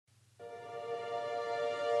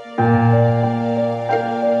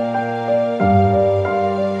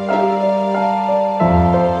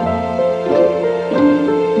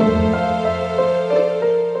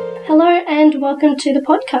welcome to the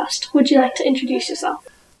podcast. Would you like to introduce yourself?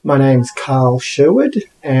 My name's Carl Sherwood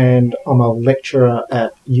and I'm a lecturer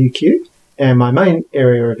at UQ, and my main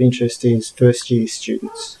area of interest is first year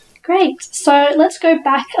students. Great. So let's go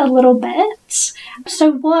back a little bit.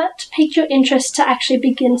 So what piqued your interest to actually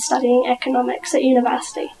begin studying economics at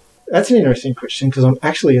university? That's an interesting question because I'm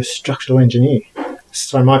actually a structural engineer.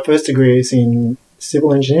 So my first degree is in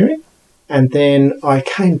civil engineering, and then I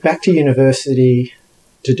came back to university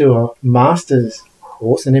to do a master's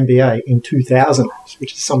course, an MBA, in 2000,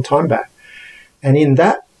 which is some time back. And in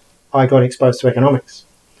that, I got exposed to economics.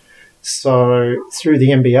 So through the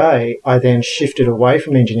MBA, I then shifted away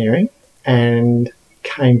from engineering and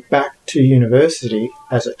came back to university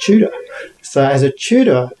as a tutor. So as a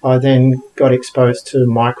tutor, I then got exposed to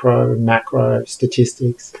micro, macro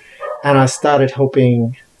statistics, and I started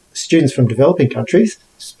helping students from developing countries,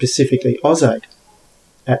 specifically AusAid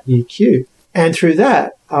at UQ. And through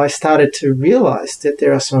that, I started to realise that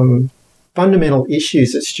there are some fundamental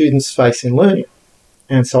issues that students face in learning.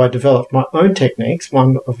 And so I developed my own techniques,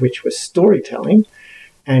 one of which was storytelling,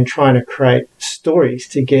 and trying to create stories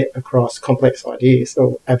to get across complex ideas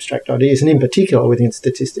or abstract ideas, and in particular within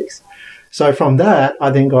statistics. So from that, I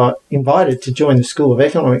then got invited to join the School of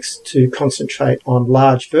Economics to concentrate on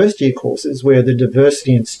large first-year courses where the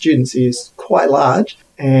diversity in students is quite large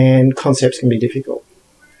and concepts can be difficult.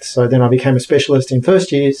 So then I became a specialist in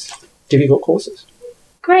first year's difficult courses.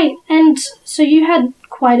 Great. And so you had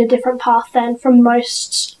quite a different path then from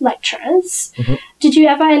most lecturers. Mm-hmm. Did you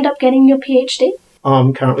ever end up getting your PhD?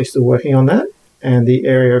 I'm currently still working on that, and the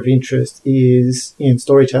area of interest is in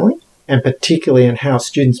storytelling, and particularly in how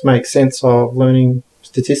students make sense of learning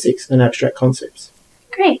statistics and abstract concepts.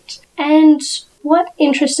 Great. And what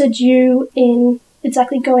interested you in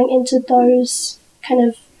exactly going into those kind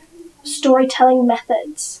of storytelling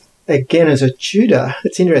methods? Again, as a tutor,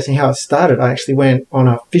 it's interesting how it started. I actually went on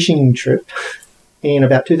a fishing trip in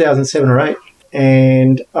about 2007 or 8,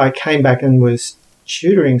 and I came back and was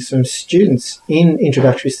tutoring some students in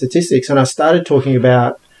introductory statistics, and I started talking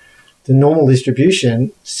about the normal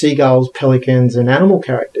distribution, seagulls, pelicans, and animal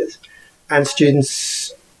characters, and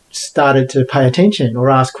students started to pay attention or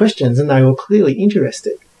ask questions, and they were clearly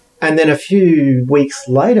interested. And then a few weeks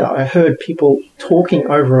later, I heard people talking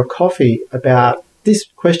over a coffee about this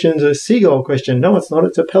question's a seagull question. No, it's not.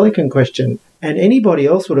 It's a pelican question. And anybody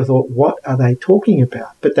else would have thought, what are they talking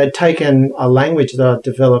about? But they'd taken a language that I'd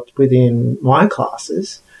developed within my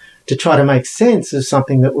classes to try to make sense of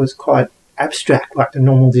something that was quite abstract, like the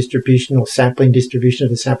normal distribution or sampling distribution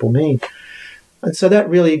of the sample mean. And so that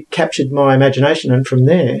really captured my imagination. And from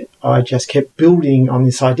there, I just kept building on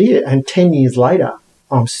this idea. And 10 years later,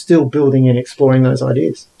 I'm still building and exploring those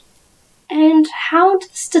ideas. And how do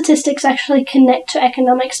statistics actually connect to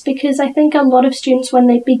economics? Because I think a lot of students, when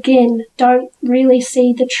they begin, don't really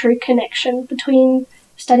see the true connection between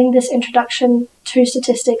studying this introduction to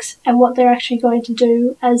statistics and what they're actually going to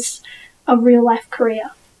do as a real-life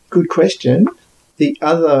career. Good question. The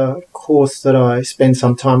other course that I spend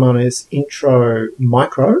some time on is Intro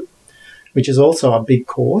Micro, which is also a big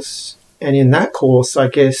course. And in that course, I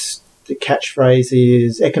guess the catchphrase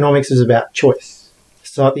is economics is about choice.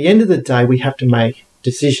 So at the end of the day, we have to make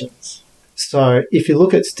decisions. So if you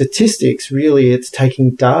look at statistics, really it's taking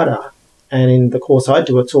data. And in the course I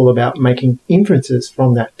do, it's all about making inferences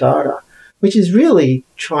from that data, which is really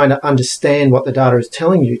trying to understand what the data is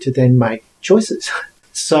telling you to then make choices.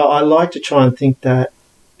 So I like to try and think that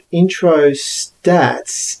intro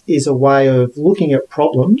stats is a way of looking at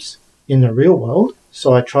problems in the real world.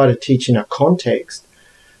 So I try to teach in a context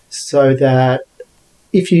so that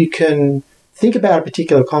if you can think about a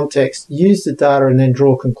particular context, use the data and then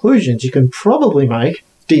draw conclusions, you can probably make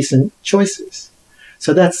decent choices.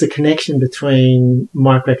 So that's the connection between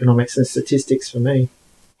microeconomics and statistics for me.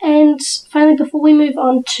 And finally, before we move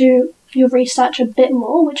on to your research a bit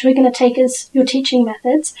more, which we're going to take as your teaching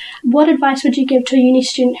methods, what advice would you give to a uni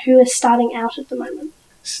student who is starting out at the moment?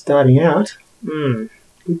 Starting out? Good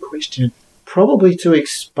question. Probably to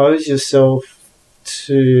expose yourself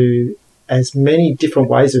to as many different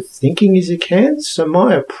ways of thinking as you can. So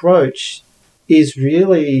my approach is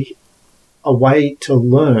really a way to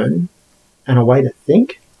learn and a way to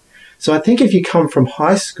think. So I think if you come from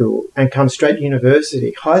high school and come straight to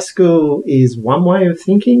university, high school is one way of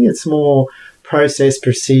thinking. It's more process,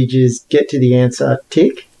 procedures, get to the answer,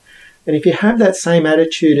 tick. And if you have that same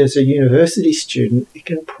attitude as a university student, it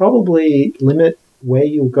can probably limit where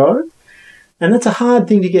you'll go. And that's a hard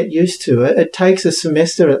thing to get used to. It takes a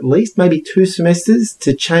semester at least, maybe 2 semesters,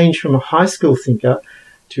 to change from a high school thinker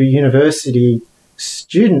to a university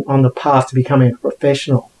student on the path to becoming a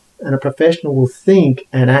professional. and a professional will think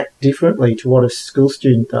and act differently to what a school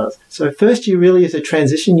student does. So first year really is a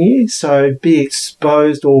transition year, so be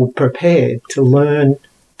exposed or prepared to learn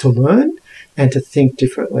and to think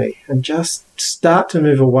differently, and just start to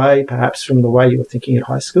move away perhaps from the way you were thinking at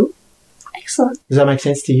high school. Excellent. Does that make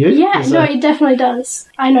sense to you? Yeah, no, it definitely does.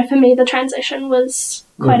 I know for me the transition was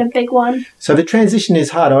quite a big one. So the transition is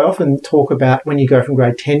hard. I often talk about when you go from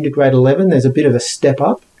grade 10 to grade 11, there's a bit of a step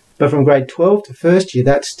up. But from grade 12 to first year,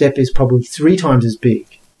 that step is probably 3 times as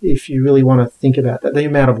big if you really want to think about that. The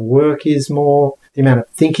amount of work is more, the amount of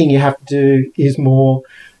thinking you have to do is more.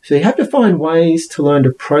 So you have to find ways to learn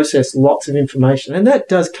to process lots of information. And that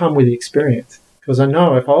does come with experience. Because I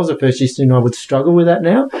know if I was a first year student, I would struggle with that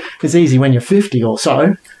now. It's easy when you're 50 or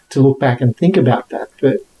so to look back and think about that.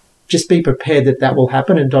 But just be prepared that that will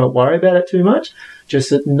happen and don't worry about it too much.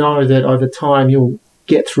 Just know that over time you'll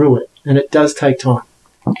get through it. And it does take time.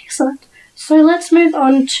 Excellent. So let's move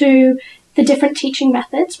on to the different teaching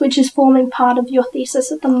methods, which is forming part of your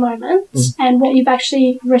thesis at the moment and what you've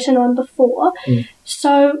actually written on before.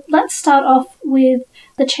 So let's start off with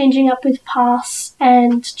the changing up with PASS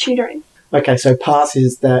and tutoring. Okay, so PASS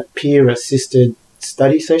is that peer-assisted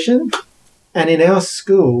study session. And in our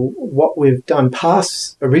school, what we've done,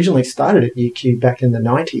 PASS originally started at UQ back in the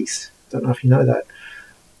 90s. Don't know if you know that.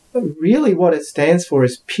 But really what it stands for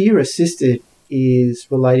is peer-assisted is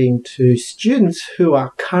relating to students who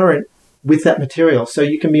are current with that material. So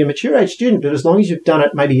you can be a mature age student, but as long as you've done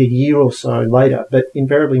it maybe a year or so later. But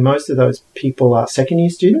invariably, most of those people are second-year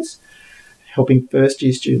students helping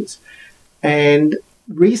first-year students. And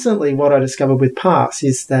recently, what I discovered with PASS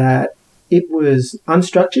is that it was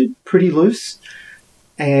unstructured, pretty loose,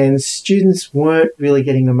 and students weren't really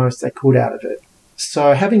getting the most they could out of it.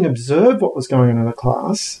 So having observed what was going on in the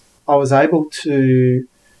class, I was able to,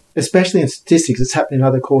 especially in statistics, it's happened in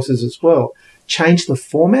other courses as well, change the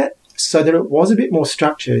format so that it was a bit more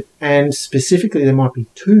structured, and specifically there might be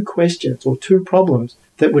 2 questions or 2 problems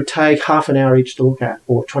that would take half an hour each to look at,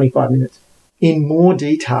 or 25 minutes, in more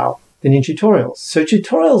detail than in tutorials. So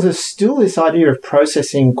tutorials are still this idea of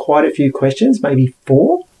processing quite a few questions, maybe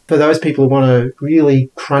 4, for those people who want to really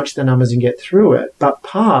crunch the numbers and get through it. But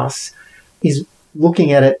PASS is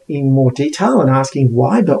looking at it in more detail and asking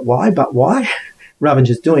why, rather than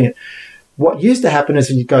just doing it. What used to happen is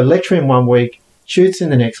you'd go lecture in 1 week, shoots in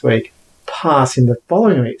the next week, PASS in the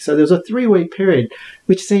following week. So there was a 3-week period,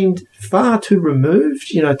 which seemed far too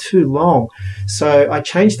removed, too long. So I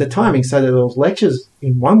changed the timing so that there was lectures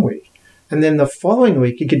in 1 week. And then the following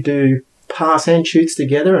week, you could do PASS and shoots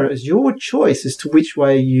together. And it was your choice as to which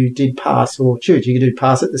way you did PASS or shoots. You could do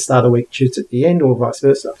PASS at the start of the week, shoots at the end, or vice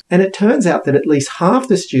versa. And it turns out that at least half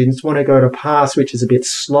the students want to go to PASS, which is a bit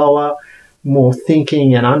slower, more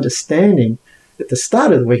thinking and understanding at the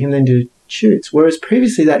start of the week, and then do shoots, whereas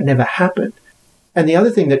previously that never happened. And the other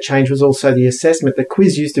thing that changed was also the assessment. The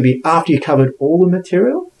quiz used to be after you covered all the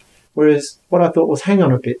material, whereas what I thought was, hang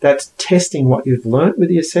on a bit, that's testing what you've learnt with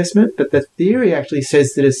the assessment, but the theory actually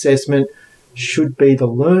says that assessment should be the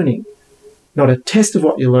learning, not a test of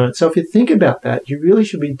what you learnt. So if you think about that, you really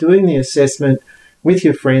should be doing the assessment with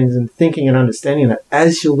your friends and thinking and understanding that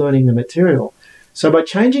as you're learning the material. So by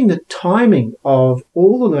changing the timing of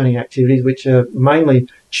all the learning activities, which are mainly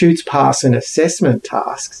shoots, PASS and assessment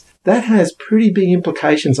tasks, that has pretty big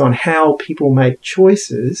implications on how people make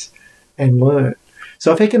choices and learn.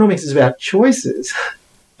 So if economics is about choices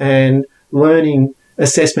and learning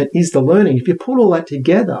assessment is the learning, if you put all that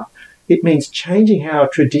together, it means changing how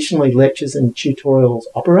traditionally lectures and tutorials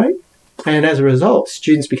operate. And as a result,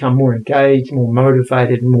 students become more engaged, more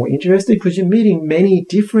motivated and more interested because you're meeting many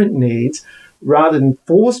different needs rather than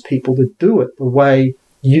force people to do it the way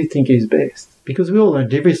you think is best. Because we all learn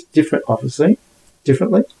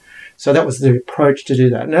differently. So that was the approach to do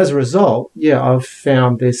that. And as a result, I've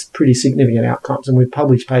found there's pretty significant outcomes. And we've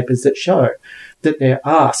published papers that show that there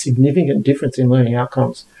are significant difference in learning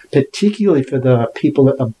outcomes, particularly for the people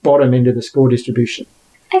at the bottom end of the score distribution.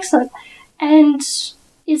 Excellent. And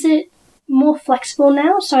is it more flexible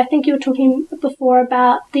now? So I think you were talking before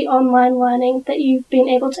about the online learning that you've been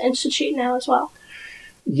able to institute now as well.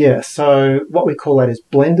 Yeah, so what we call that is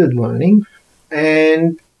blended learning.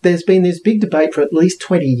 And there's been this big debate for at least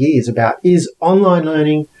 20 years about, is online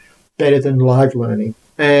learning better than live learning?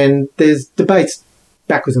 And there's debates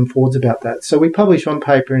backwards and forwards about that. So we published one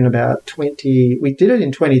paper in we did it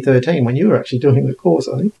in 2013 when you were actually doing the course,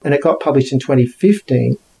 I think. And it got published in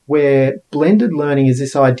 2015, where blended learning is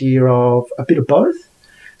this idea of a bit of both.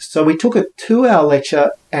 So we took a 2-hour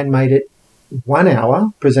lecture and made it 1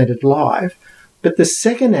 hour, presented live. But the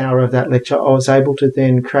second hour of that lecture, I was able to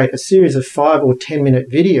then create a series of 5 or 10 minute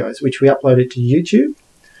videos, which we uploaded to YouTube.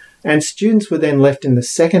 And students were then left in the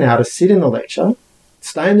second hour to sit in the lecture,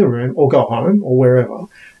 stay in the room or go home or wherever,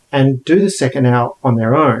 and do the second hour on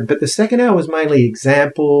their own. But the second hour was mainly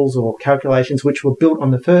examples or calculations which were built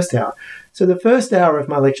on the first hour. So the first hour of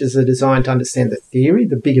my lectures are designed to understand the theory,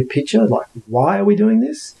 the bigger picture, like why are we doing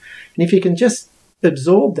this? And if you can just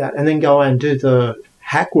absorb that and then go and do the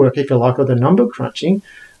hack work, if you like, or the number crunching,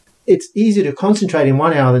 it's easier to concentrate in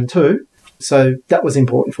 1 hour than 2. So that was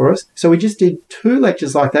important for us. So we just did 2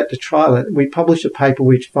 lectures like that to trial it. We published a paper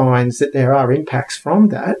which finds that there are impacts from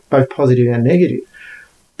that, both positive and negative.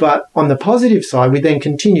 But on the positive side, we then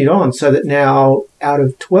continued on so that now out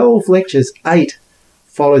of 12 lectures, 8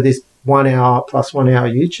 follow this 1 hour plus 1 hour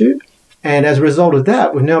YouTube. And as a result of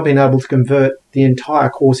that, we've now been able to convert the entire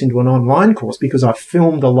course into an online course because I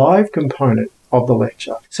filmed the live component of the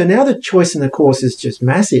lecture. So now the choice in the course is just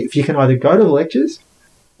massive. You can either go to the lectures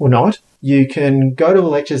or not. You can go to the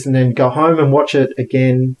lectures and then go home and watch it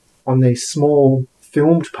again on these small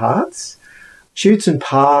filmed parts. Shoots and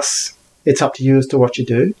pass, it's up to you as to what you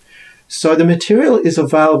do. So the material is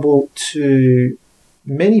available to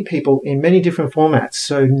many people in many different formats.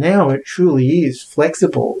 So now it truly is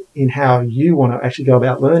flexible in how you want to actually go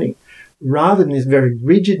about learning, rather than this very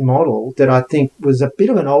rigid model that I think was a bit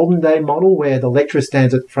of an olden day model where the lecturer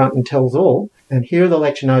stands at the front and tells all, and here are the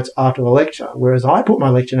lecture notes after the lecture. Whereas I put my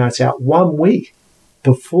lecture notes out 1 week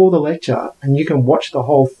before the lecture and you can watch the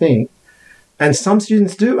whole thing. And some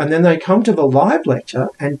students do, and then they come to the live lecture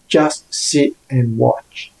and just sit and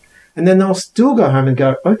watch. And then they'll still go home and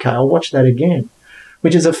go, okay, I'll watch that again,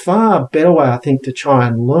 which is a far better way, I think, to try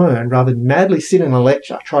and learn rather than madly sit in a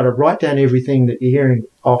lecture, try to write down everything that you're hearing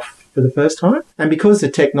off for the first time. And because the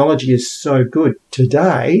technology is so good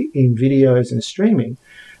today in videos and streaming,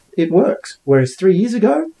 it works. Whereas 3 years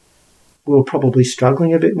ago, we were probably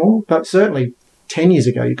struggling a bit more, but certainly 10 years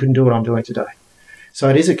ago, you couldn't do what I'm doing today. So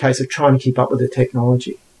it is a case of trying to keep up with the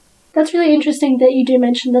technology. That's really interesting that you do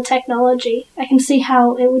mention the technology. I can see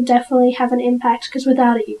how it would definitely have an impact because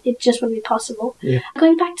without it, it just wouldn't be possible. Yeah.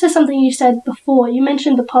 Going back to something you said before, you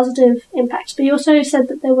mentioned the positive impacts, but you also said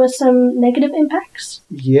that there were some negative impacts.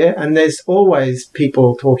 Yeah, and there's always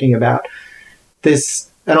people talking about this,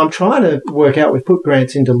 and I'm trying to work out, we've put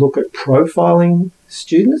grants in to look at profiling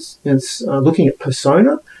students, it's looking at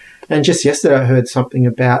persona, and just yesterday I heard something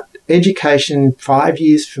about education 5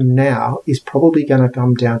 years from now is probably going to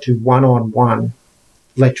come down to one-on-one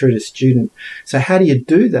lecturer to student. So how do you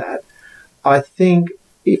do that? I think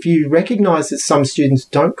if you recognise that some students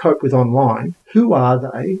don't cope with online, who are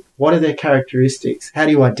they? What are their characteristics? How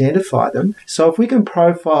do you identify them? So if we can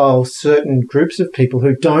profile certain groups of people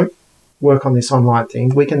who don't work on this online thing,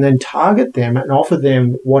 we can then target them and offer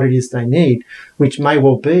them what it is they need, which may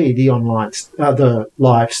well be the online, the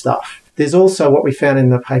live stuff. There's also what we found in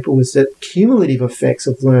the paper was that cumulative effects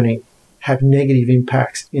of learning have negative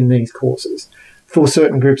impacts in these courses for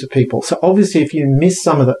certain groups of people. So obviously if you miss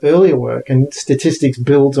some of the earlier work and statistics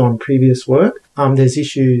builds on previous work, there's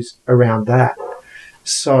issues around that.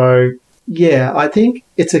 So yeah, I think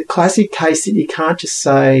it's a classic case that you can't just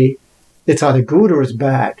say it's either good or it's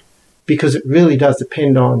bad, because it really does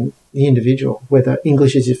depend on the individual, whether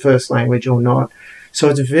English is your first language or not. So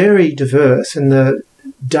it's very diverse, and the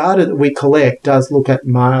data that we collect does look at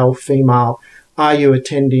male, female. Are you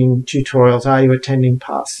attending tutorials? Are you attending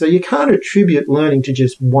PASS? So you can't attribute learning to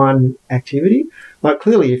just one activity. Like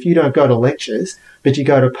clearly, if you don't go to lectures, but you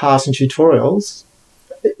go to PASS and tutorials,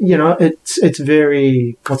 you know, it's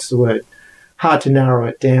very, hard to narrow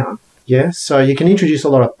it down. Yeah. So you can introduce a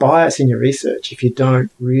lot of bias in your research if you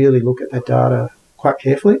don't really look at that data quite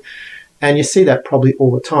carefully. And you see that probably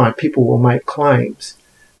all the time. People will make claims,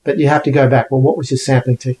 but you have to go back. Well, what was your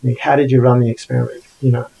sampling technique? How did you run the experiment?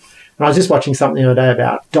 You know, and I was just watching something the other day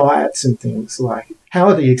about diets and things like how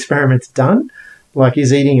are the experiments done? Like,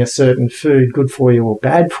 is eating a certain food good for you or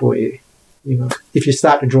bad for you? You know, if you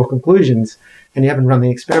start to draw conclusions and you haven't run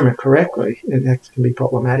the experiment correctly, that can be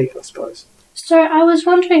problematic, I suppose. So I was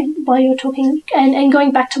wondering while you were talking, and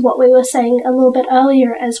going back to what we were saying a little bit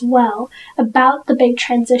earlier as well, about the big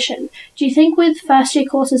transition. Do you think with first year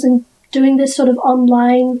courses and doing this sort of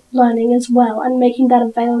online learning as well and making that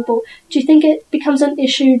available, do you think it becomes an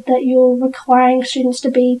issue that you're requiring students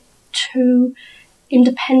to be too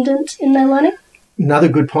independent in their learning? Another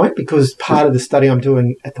good point, because part of the study I'm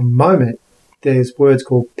doing at the moment, there's words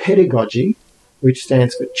called pedagogy, which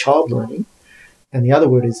stands for child learning, and the other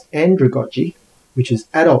word is andragogy, which is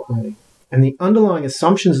adult learning. And the underlying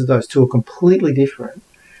assumptions of those two are completely different.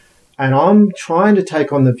 And I'm trying to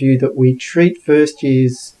take on the view that we treat first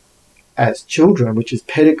years as children, which is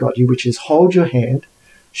pedagogy, which is hold your hand,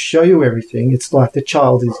 show you everything. It's like the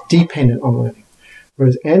child is dependent on learning.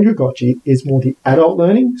 whereas andragogy is more the adult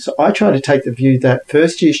learning. So I try to take the view that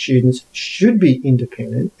first-year students should be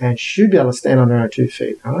independent and should be able to stand on their own 2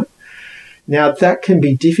 feet, right? Now, that can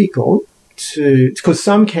be difficult because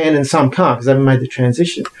some can and some can't because they haven't made the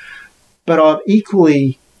transition. But I'm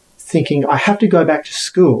equally thinking I have to go back to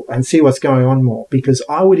school and see what's going on more, because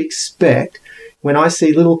I would expect when I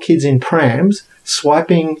see little kids in prams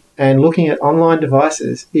swiping and looking at online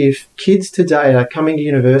devices, if kids today are coming to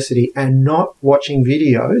university and not watching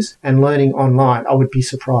videos and learning online, I would be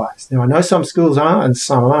surprised. Now, I know some schools are and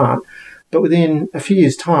some aren't, but within a few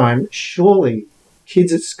years' time, surely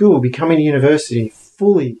kids at school will be coming to university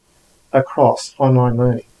fully across online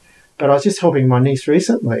learning. But I was just helping my niece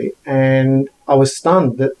recently, and I was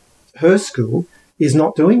stunned that her school is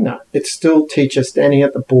not doing that. It's still teacher standing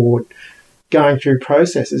at the board, going through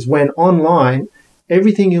processes, when online,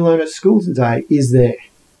 everything you learn at school today is there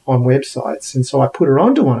on websites. And so I put her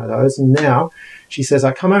onto one of those, and now she says,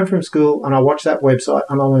 I come home from school and I watch that website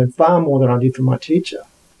and I learn far more than I did from my teacher.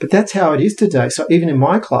 But that's how it is today. So even in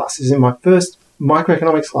my classes, in my first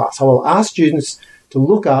microeconomics class, I will ask students to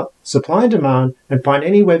look up supply and demand and find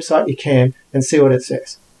any website you can and see what it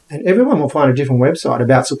says. And everyone will find a different website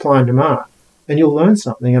about supply and demand, and you'll learn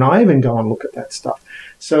something. And I even go and look at that stuff.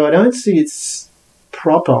 So I don't see it's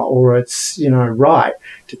proper or it's, right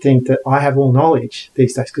to think that I have all knowledge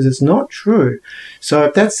these days, because it's not true. So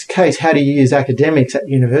if that's the case, how do you use academics at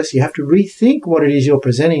university? You have to rethink what it is you're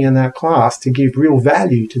presenting in that class to give real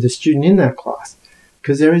value to the student in that class,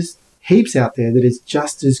 because there is heaps out there that is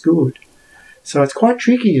just as good. So it's quite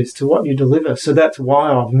tricky as to what you deliver. So that's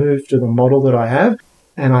why I've moved to the model that I have.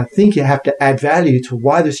 And I think you have to add value to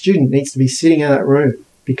why the student needs to be sitting in that room,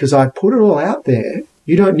 because I put it all out there.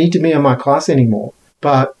 You don't need to be in my class anymore.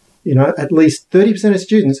 But, at least 30% of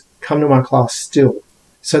students come to my class still.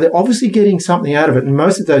 So they're obviously getting something out of it. And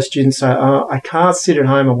most of those students say, I can't sit at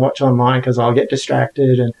home and watch online because I'll get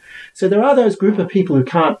distracted. And so there are those group of people who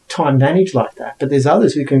can't time manage like that. But there's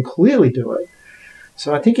others who can clearly do it.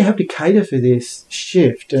 So I think you have to cater for this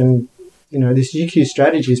shift. And, this UQ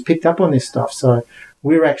strategy has picked up on this stuff. So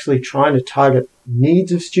we're actually trying to target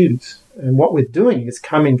needs of students. And what we're doing is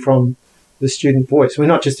coming from the student voice. We're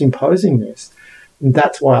not just imposing this. And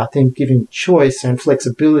that's why I think giving choice and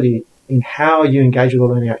flexibility in how you engage with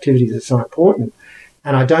the learning activities is so important.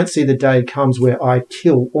 And I don't see the day comes where I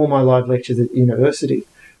kill all my live lectures at university.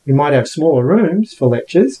 We might have smaller rooms for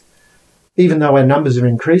lectures, even though our numbers are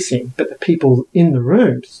increasing, but the people in the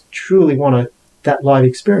rooms truly want that live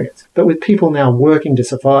experience. But with people now working to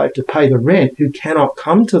survive, to pay the rent, who cannot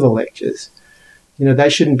come to the lectures, they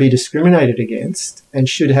shouldn't be discriminated against and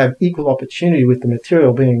should have equal opportunity with the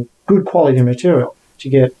material being good quality material to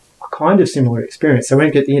get a kind of similar experience. They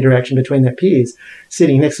won't get the interaction between their peers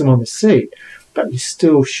sitting next to them on the seat, but you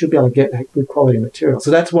still should be able to get that good quality material.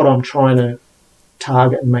 So that's what I'm trying to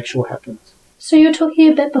target and make sure happens. So you were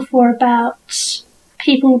talking a bit before about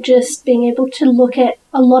people just being able to look at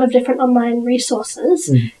a lot of different online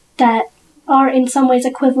resources that are in some ways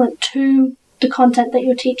equivalent to the content that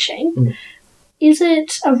you're teaching. Is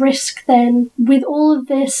it a risk then, with all of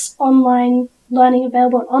this online learning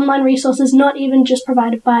available, online resources, not even just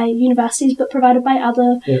provided by universities, but provided by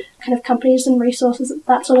other kind of companies and resources,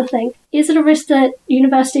 that sort of thing? Is it a risk that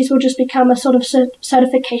universities will just become a sort of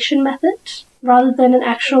certification method rather than an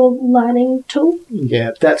actual learning tool?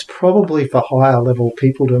 Yeah, that's probably for higher level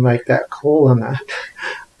people to make that call on that.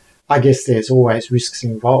 I guess there's always risks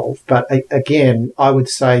involved. But again, I would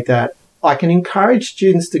say that I can encourage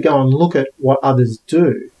students to go and look at what others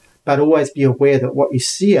do, but always be aware that what you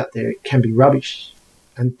see out there can be rubbish.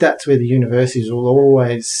 And that's where the universities will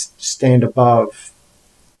always stand above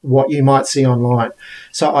what you might see online.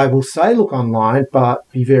 So I will say look online, but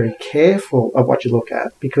be very careful of what you look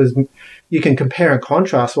at, because you can compare and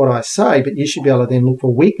contrast what I say, but you should be able to then look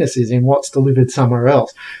for weaknesses in what's delivered somewhere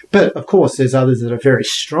else. But of course, there's others that are very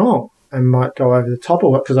strong and might go over the top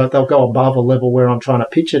of it because they'll go above a level where I'm trying to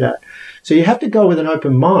pitch it at. So you have to go with an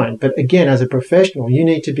open mind. But again, as a professional, you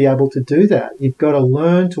need to be able to do that. You've got to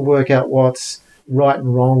learn to work out what's right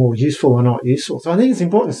and wrong or useful or not useful. So I think it's an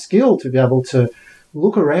important skill to be able to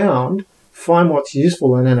look around, find what's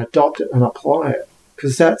useful and then adopt it and apply it.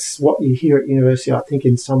 Because that's what you hear at university, I think,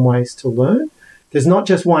 in some ways to learn. There's not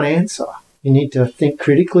just one answer. You need to think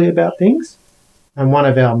critically about things. And one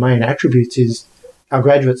of our main attributes is our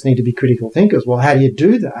graduates need to be critical thinkers. Well, how do you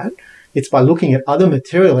do that? It's by looking at other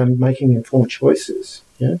material and making informed choices.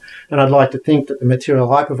 Yeah? And I'd like to think that the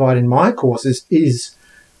material I provide in my courses is,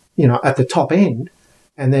 at the top end.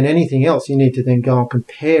 And then anything else you need to then go and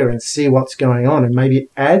compare and see what's going on. And maybe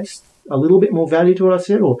it adds a little bit more value to what I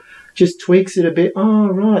said or just tweaks it a bit. Oh,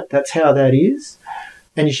 right, that's how that is.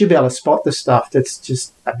 And you should be able to spot the stuff that's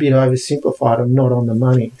just a bit oversimplified or not on the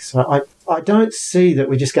money. So I don't see that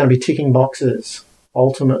we're just going to be ticking boxes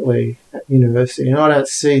ultimately at university. And I don't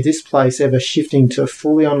see this place ever shifting to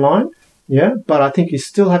fully online. Yeah, but I think you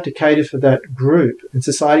still have to cater for that group. And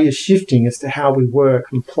society is shifting as to how we work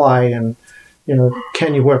and play and,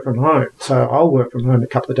 can you work from home? So I'll work from home a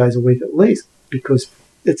couple of days a week at least because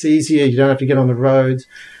it's easier. You don't have to get on the roads.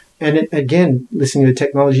 And again, listening to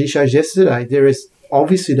technology shows yesterday, there is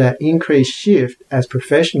obviously that increased shift as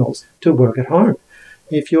professionals to work at home.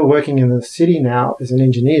 If you're working in the city now as an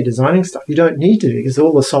engineer designing stuff, you don't need to because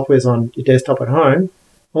all the software's on your desktop at home.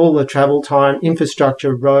 All the travel time,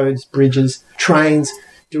 infrastructure, roads, bridges, trains.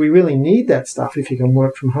 Do we really need that stuff if you can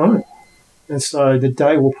work from home? And so the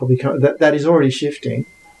day will probably come. That is already shifting.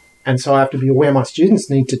 And so I have to be aware my students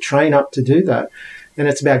need to train up to do that. And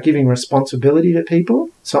it's about giving responsibility to people.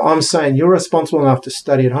 So I'm saying you're responsible enough to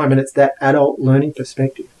study at home, and it's that adult learning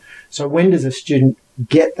perspective. So when does a student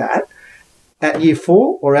get that? At year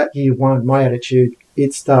 4 or at year 1? My attitude,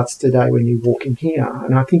 it starts today when you walk in here.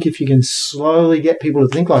 And I think if you can slowly get people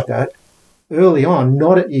to think like that early on,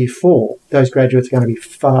 not at year 4, those graduates are going to be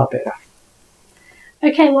far better.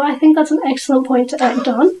 Okay, well, I think that's an excellent point to end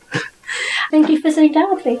on. Thank you for sitting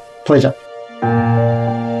down with me. Pleasure.